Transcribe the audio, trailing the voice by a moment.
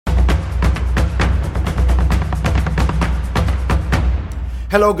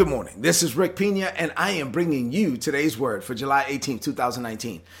Hello, good morning. This is Rick Pina, and I am bringing you today's word for July 18,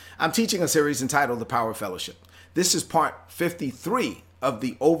 2019. I'm teaching a series entitled The Power of Fellowship. This is part 53 of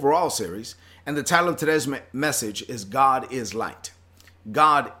the overall series, and the title of today's message is God is Light.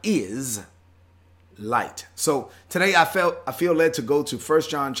 God is light. So today I feel led to go to 1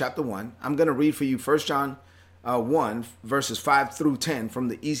 John chapter 1. I'm going to read for you 1 John 1, verses 5 through 10 from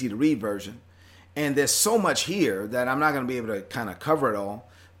the easy to read version. And there's so much here that I'm not going to be able to kind of cover it all.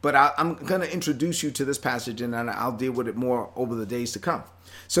 But I'm going to introduce you to this passage, and then I'll deal with it more over the days to come.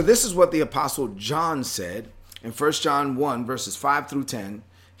 So this is what the Apostle John said in 1 John 1, verses 5 through 10.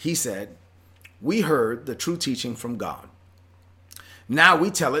 He said, "We heard the true teaching from God. Now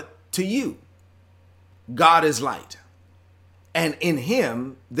we tell it to you. God is light, and in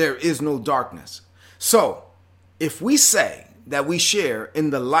him there is no darkness. So if we say that we share in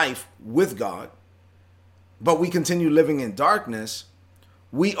the life with God, but we continue living in darkness,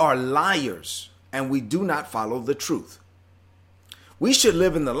 we are liars and we do not follow the truth. We should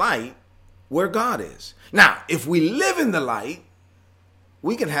live in the light where God is. Now, if we live in the light,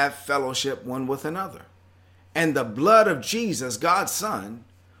 we can have fellowship one with another. And the blood of Jesus, God's Son,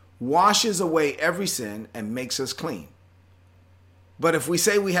 washes away every sin and makes us clean. But if we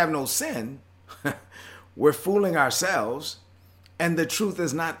say we have no sin, we're fooling ourselves and the truth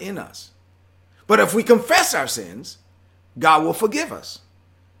is not in us. But if we confess our sins, God will forgive us.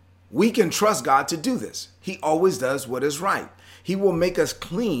 We can trust God to do this. He always does what is right. He will make us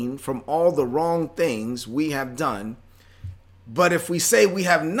clean from all the wrong things we have done. But if we say we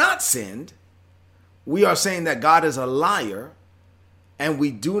have not sinned, we are saying that God is a liar and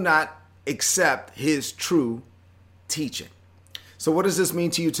we do not accept his true teaching. So what does this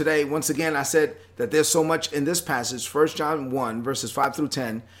mean to you today? Once again, I said that there's so much in this passage, 1 John 1, verses 5 through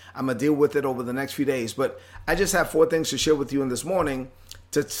 10. I'm going to deal with it over the next few days. But I just have 4 things to share with you in this morning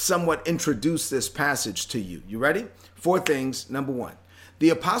to somewhat introduce this passage to you. You ready? 4 things. Number 1, the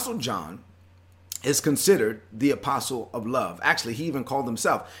Apostle John is considered the apostle of love. Actually, he even called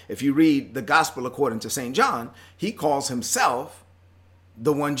himself. If you read the gospel according to St. John, he calls himself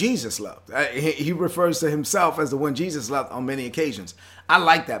the one Jesus loved. He refers to himself as the one Jesus loved on many occasions. I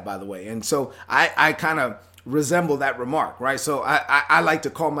like that, by the way. And so I kind of resemble that remark, right? So I like to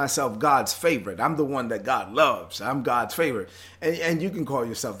call myself God's favorite. I'm the one that God loves. I'm God's favorite. And you can call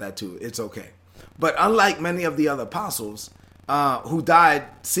yourself that too. It's okay. But unlike many of the other apostles who died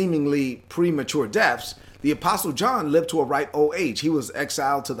seemingly premature deaths, the Apostle John lived to a ripe old age. He was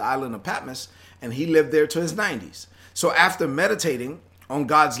exiled to the island of Patmos, and he lived there to his 90s. So after meditating on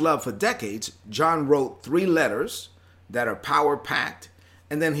God's love for decades, John wrote 3 letters that are power-packed,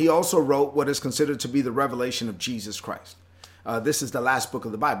 and then he also wrote what is considered to be the revelation of Jesus Christ. This is the last book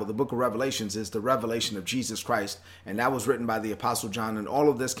of the Bible. The book of Revelations is the revelation of Jesus Christ, and that was written by the Apostle John, and all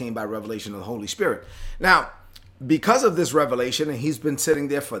of this came by revelation of the Holy Spirit. Now, because of this revelation, and he's been sitting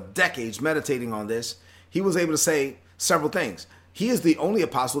there for decades meditating on this, he was able to say several things. He is the only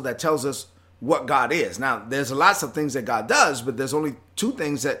apostle that tells us what God is. Now, there's lots of things that God does, but there's only 2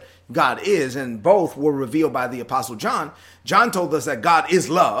 things that God is, and both were revealed by the Apostle John. John told us that God is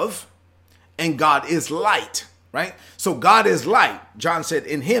love and God is light, right? So God is light. John said,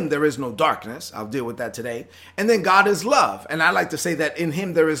 in him there is no darkness. I'll deal with that today. And then God is love. And I like to say that in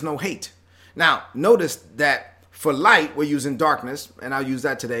him there is no hate. Now, notice that for light, we're using darkness, and I'll use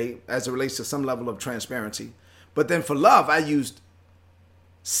that today as it relates to some level of transparency. But then for love, I used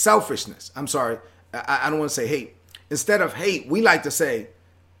selfishness. I'm sorry. I don't want to say hate. Instead of hate, we like to say,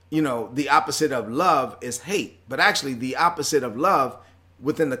 the opposite of love is hate. But actually, the opposite of love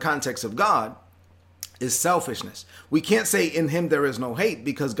within the context of God is selfishness. We can't say in him there is no hate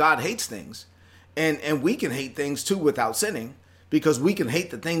because God hates things. And we can hate things too without sinning because we can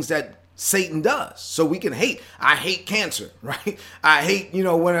hate the things that Satan does. So we can hate. I hate cancer, right? I hate,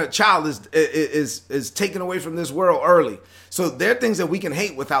 when a child is taken away from this world early. So there are things that we can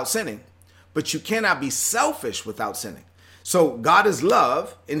hate without sinning, but you cannot be selfish without sinning. So God is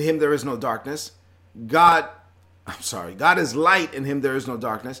love. In him there is no darkness. God is light. In him there is no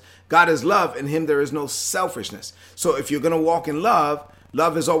darkness. God is love. In him there is no selfishness. So if you're going to walk in love,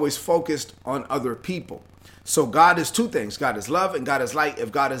 love is always focused on other people. So God is 2 things. God is love and God is light.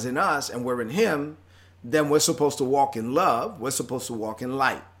 If God is in us and we're in him, then we're supposed to walk in love. We're supposed to walk in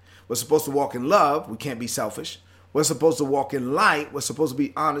light. We're supposed to walk in love. We can't be selfish. We're supposed to walk in light. We're supposed to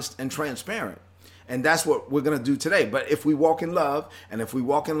be honest and transparent. And that's what we're going to do today. But if we walk in love and if we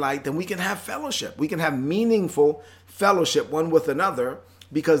walk in light, then we can have fellowship. We can have meaningful fellowship one with another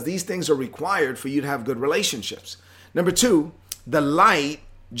because these things are required for you to have good relationships. Number 2, the light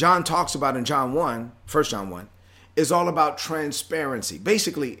John talks about in John 1, 1 John 1, is all about transparency.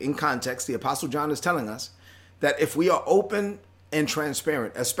 Basically, in context, the Apostle John is telling us that if we are open and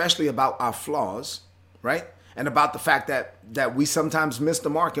transparent, especially about our flaws, right? And about the fact that we sometimes miss the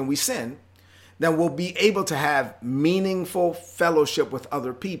mark and we sin, then we'll be able to have meaningful fellowship with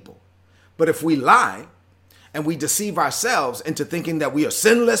other people. But if we lie and we deceive ourselves into thinking that we are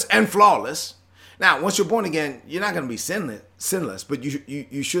sinless and flawless, now, once you're born again, you're not going to be sinless, but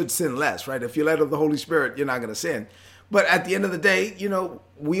you should sin less, right? If you're led of the Holy Spirit, you're not going to sin. But at the end of the day,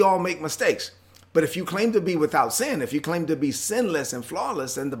 we all make mistakes. But if you claim to be without sin, if you claim to be sinless and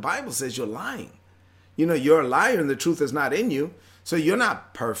flawless, then the Bible says you're lying. You're a liar and the truth is not in you. So you're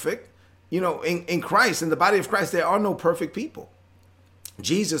not perfect. In Christ, in the body of Christ, there are no perfect people.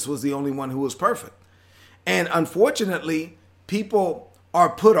 Jesus was the only one who was perfect. And unfortunately, people are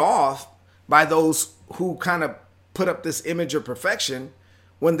put off by those who kind of put up this image of perfection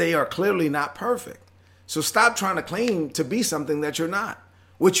when they are clearly not perfect. So stop trying to claim to be something that you're not.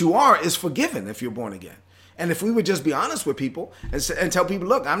 What you are is forgiven if you're born again. And if we would just be honest with people and tell people,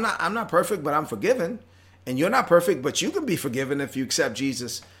 look, I'm not perfect, but I'm forgiven. And you're not perfect, but you can be forgiven if you accept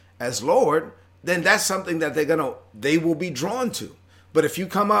Jesus as Lord, then that's something that they will be drawn to. But if you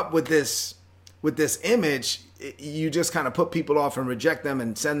come up with this image, you just kind of put people off and reject them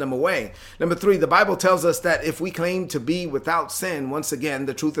and send them away. Number 3, the Bible tells us that if we claim to be without sin, once again,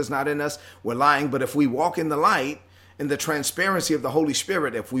 the truth is not in us, we're lying. But if we walk in the light, in the transparency of the Holy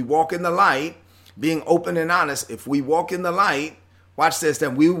Spirit, if we walk in the light, being open and honest, if we walk in the light, watch this,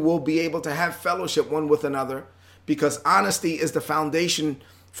 then we will be able to have fellowship one with another, because honesty is the foundation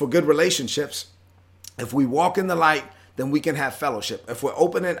for good relationships. If we walk in the light, then we can have fellowship. If we're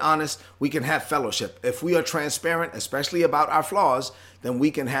open and honest, we can have fellowship. If we are transparent, especially about our flaws, then we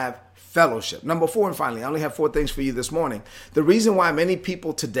can have fellowship. Number 4, and finally, I only have 4 things for you this morning. The reason why many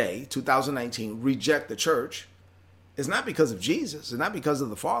people today, 2019, reject the church is not because of Jesus. It's not because of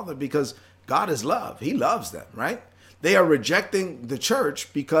the Father, because God is love. He loves them, right? They are rejecting the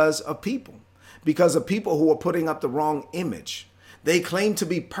church because of people who are putting up the wrong image. They claim to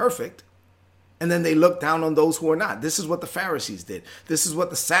be perfect, and then they look down on those who are not. This is what the Pharisees did. This is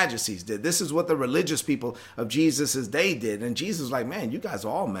what the Sadducees did. This is what the religious people of Jesus' day did. And Jesus was like, man, you guys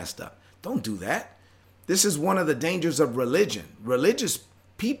are all messed up. Don't do that. This is one of the dangers of religion. Religious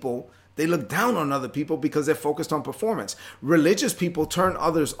people, they look down on other people because they're focused on performance. Religious people turn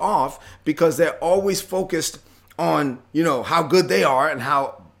others off because they're always focused on, how good they are and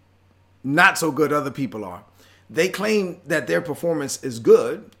how not so good other people are. They claim that their performance is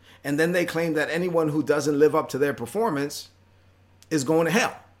good, and then they claim that anyone who doesn't live up to their performance is going to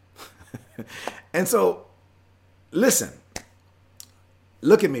hell. And so, listen,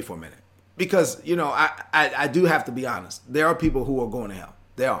 look at me for a minute, because, I do have to be honest. There are people who are going to hell.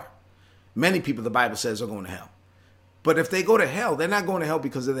 There are. Many people, the Bible says, are going to hell. But if they go to hell, they're not going to hell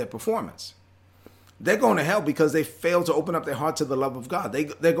because of their performance. They're going to hell because they failed to open up their heart to the love of God.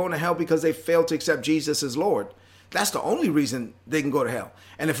 They're going to hell because they failed to accept Jesus as Lord. That's the only reason they can go to hell.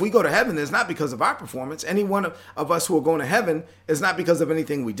 And if we go to heaven, it's not because of our performance. Any one of us who are going to heaven is not because of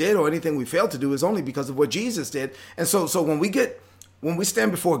anything we did or anything we failed to do. It's only because of what Jesus did. And so when we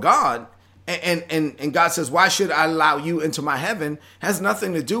stand before God and God says, why should I allow you into my heaven, has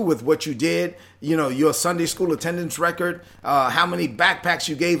nothing to do with what you did, your Sunday school attendance record, how many backpacks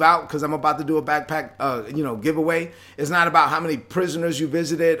you gave out, because I'm about to do a backpack, giveaway. It's not about how many prisoners you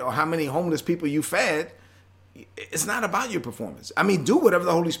visited or how many homeless people you fed. It's not about your performance. I mean, do whatever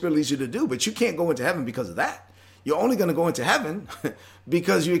the Holy Spirit leads you to do, but you can't go into heaven because of that. You're only going to go into heaven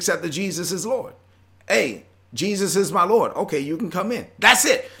because you accept that Jesus is Lord. Hey, Jesus is my Lord. Okay, you can come in. That's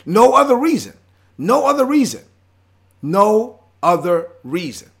it. No other reason. No other reason. No other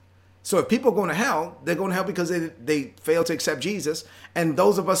reason. So if people are going to hell, they're going to hell because they fail to accept Jesus. And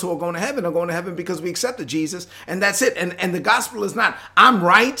those of us who are going to heaven because we accepted Jesus. And that's it. And the gospel is not, I'm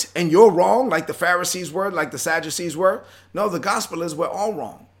right and you're wrong, like the Pharisees were, like the Sadducees were. No, the gospel is we're all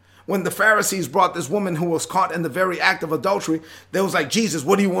wrong. When the Pharisees brought this woman who was caught in the very act of adultery, they was like, Jesus,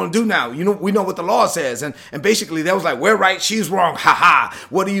 what do you want to do now? We know what the law says. And basically they was like, we're right, she's wrong. Ha ha.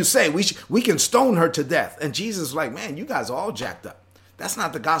 What do you say? We can stone her to death. And Jesus was like, man, you guys are all jacked up. That's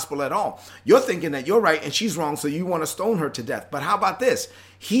not the gospel at all. You're thinking that you're right and she's wrong, so you want to stone her to death. But how about this?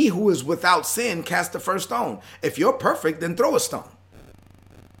 He who is without sin cast the first stone. If you're perfect, then throw a stone.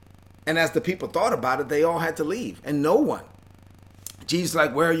 And as the people thought about it, they all had to leave. And no one. Jesus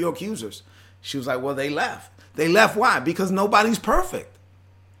like, where are your accusers? She was like, well, they left. They left why? Because nobody's perfect.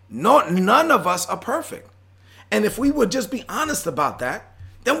 None of us are perfect. And if we would just be honest about that,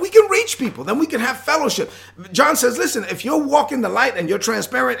 then we can reach people. Then we can have fellowship. John says, listen, if you're walking the light and you're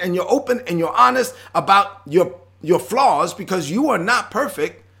transparent and you're open and you're honest about your your flaws because you are not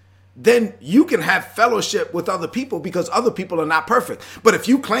perfect, then you can have fellowship with other people because other people are not perfect. But if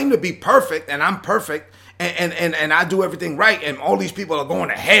you claim to be perfect and I'm perfect and I do everything right and all these people are going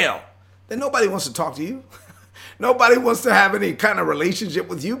to hell, then nobody wants to talk to you. Nobody wants to have any kind of relationship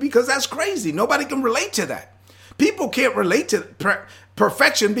with you because that's crazy. Nobody can relate to that. People can't relate to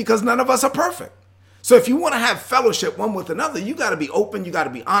perfection because none of us are perfect. So if you want to have fellowship one with another, you got to be open. You got to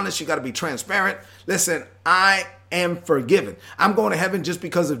be honest. You got to be transparent. Listen, I am forgiven. I'm going to heaven just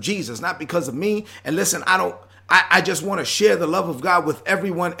because of Jesus, not because of me. And listen, I just want to share the love of God with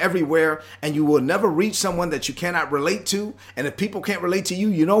everyone, everywhere. And you will never reach someone that you cannot relate to. And if people can't relate to you,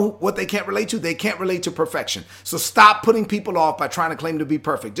 you know what they can't relate to? They can't relate to perfection. So stop putting people off by trying to claim to be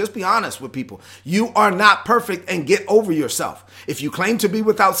perfect. Just be honest with people. You are not perfect and get over yourself. If you claim to be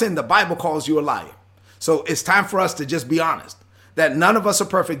without sin, the Bible calls you a liar. So it's time for us to just be honest that none of us are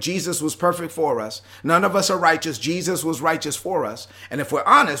perfect. Jesus was perfect for us. None of us are righteous. Jesus was righteous for us. And if we're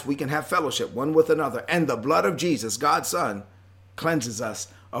honest, we can have fellowship one with another. And the blood of Jesus, God's Son, cleanses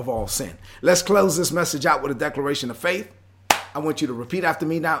us of all sin. Let's close this message out with a declaration of faith. I want you to repeat after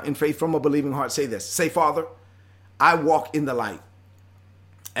me now in faith from a believing heart. Say this. Say, Father, I walk in the light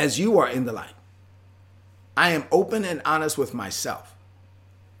as you are in the light. I am open and honest with myself,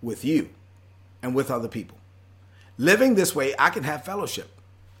 with you, and with other people. Living this way, I can have fellowship.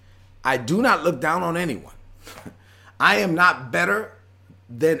 I do not look down on anyone. I am not better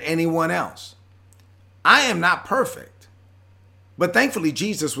than anyone else. I am not perfect, but thankfully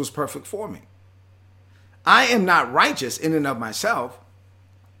Jesus was perfect for me. I am not righteous in and of myself,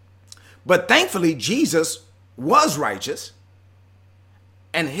 but thankfully Jesus was righteous,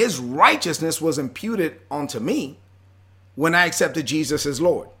 and his righteousness was imputed onto me when I accepted Jesus as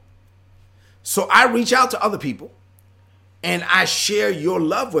Lord. So I reach out to other people and I share your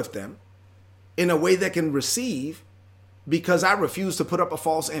love with them in a way that can receive because I refuse to put up a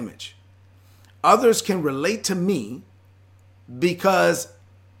false image. Others can relate to me because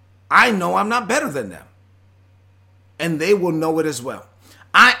I know I'm not better than them, and they will know it as well.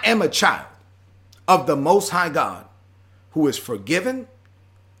 I am a child of the Most High God who is forgiven,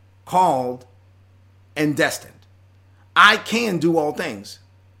 called, and destined. I can do all things,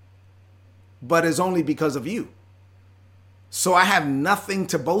 but it's only because of you. So I have nothing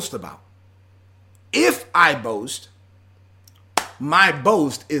to boast about. If I boast, my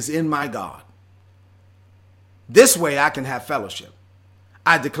boast is in my God. This way I can have fellowship.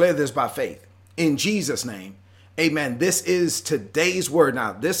 I declare this by faith. In Jesus' name, amen. This is today's word.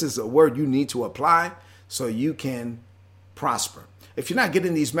 Now, this is a word you need to apply so you can prosper. If you're not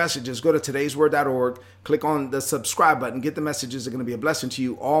getting these messages, go to todaysword.org, click on the subscribe button, get the messages. They're going to be a blessing to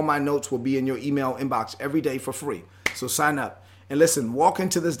you. All my notes will be in your email inbox every day for free. So sign up. And listen, walk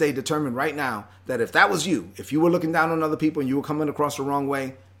into this day determined right now that if that was you, if you were looking down on other people and you were coming across the wrong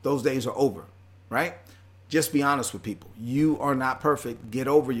way, those days are over, right? Just be honest with people. You are not perfect. Get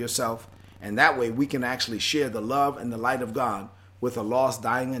over yourself. And that way we can actually share the love and the light of God with a lost,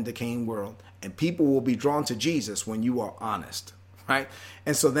 dying, and decaying world. And people will be drawn to Jesus when you are honest. Right?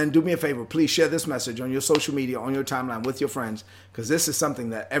 And so then do me a favor, please share this message on your social media, on your timeline with your friends, because this is something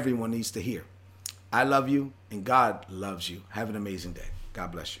that everyone needs to hear. I love you and God loves you. Have an amazing day.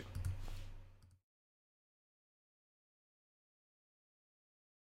 God bless you.